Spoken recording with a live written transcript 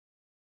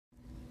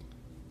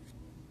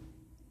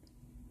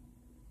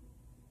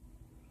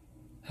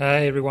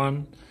Hey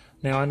everyone.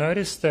 Now I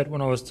noticed that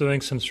when I was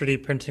doing some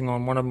 3D printing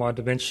on one of my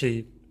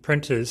DaVinci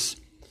printers,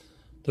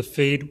 the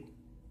feed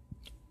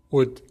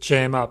would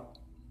jam up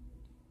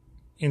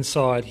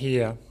inside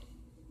here.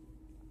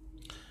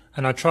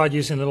 And I tried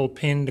using a little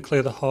pin to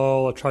clear the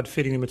hole, I tried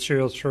feeding the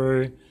material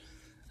through,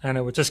 and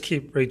it would just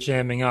keep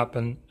re-jamming up,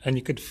 and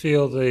you could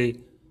feel the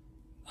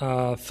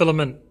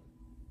filament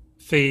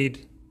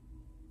feed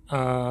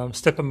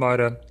stepper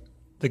motor,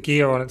 the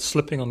gear on it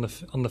slipping on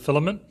the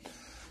filament.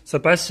 So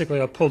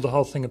basically I pulled the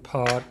whole thing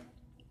apart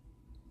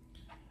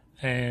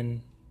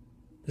and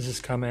this has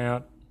come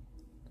out,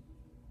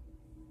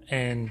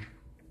 and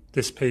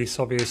this piece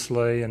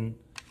obviously, and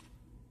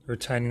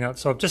retaining that.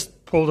 So I've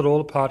just pulled it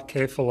all apart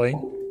carefully,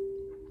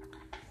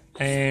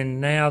 and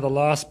now the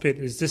last bit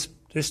is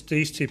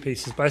these two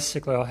pieces.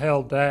 Basically I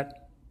held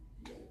that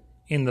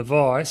in the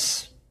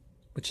vise,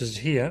 which is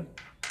here,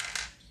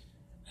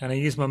 and I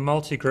used my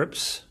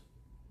multi-grips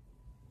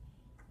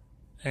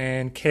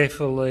and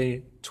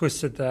carefully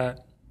twisted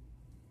that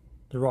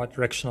the right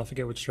direction. I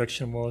forget which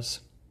direction it was.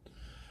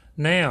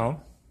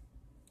 Now,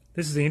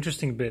 this is the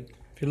interesting bit.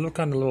 If you look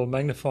under a little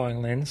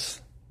magnifying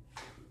lens,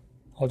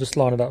 I'll just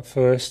line it up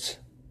first.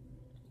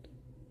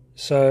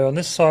 So on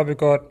this side we've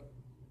got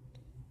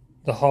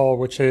the hole,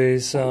 which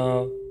is,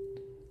 I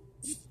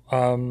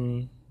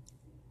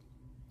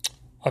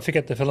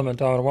forget the filament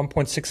diameter,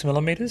 1.6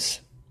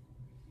 millimeters.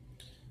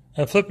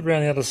 And flip it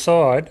around the other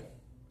side,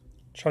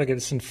 try to get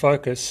this in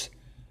focus.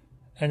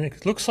 And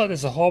it looks like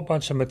there's a whole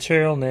bunch of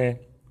material in there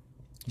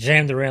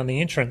jammed around the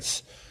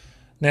entrance.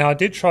 Now I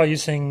did try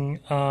using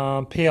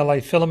PLA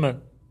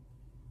filament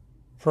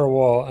for a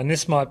while, and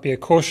this might be a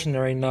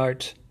cautionary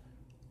note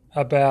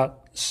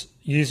about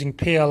using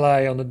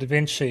PLA on the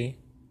DaVinci,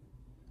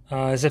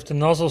 as if the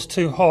nozzle's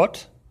too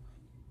hot,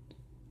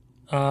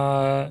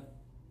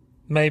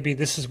 maybe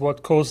this is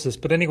what caused this.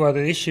 But anyway,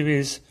 the issue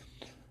is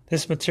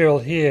this material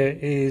here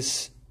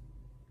is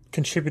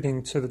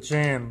contributing to the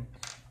jam.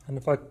 And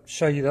if I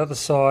show you the other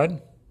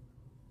side,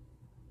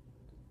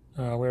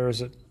 where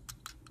is it?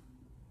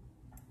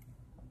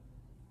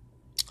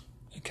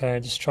 Okay,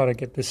 just try to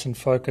get this in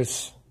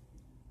focus.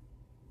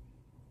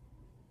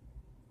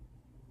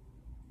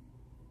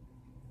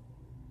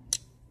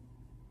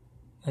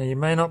 Now you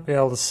may not be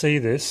able to see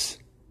this,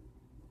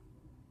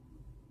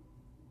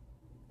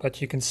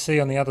 but you can see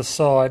on the other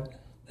side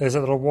there's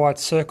a little white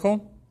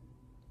circle.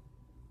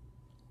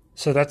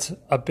 So that's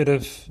a bit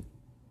of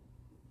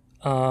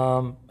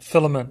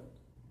filament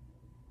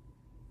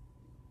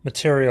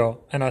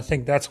material, and I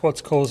think that's what's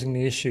causing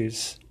the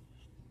issues.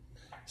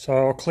 So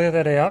I'll clear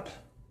that out,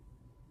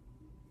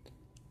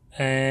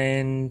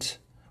 and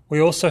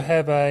we also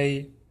have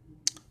a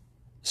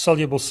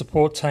soluble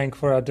support tank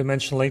for our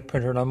dimensional ink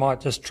printer, and I might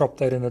just drop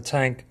that in the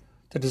tank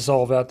to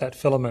dissolve out that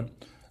filament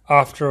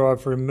after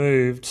I've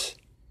removed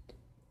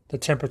the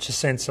temperature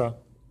sensor,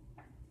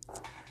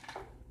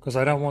 because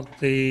I don't want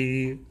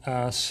the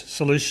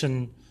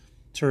solution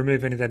to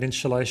remove any of that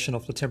insulation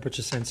off the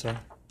temperature sensor.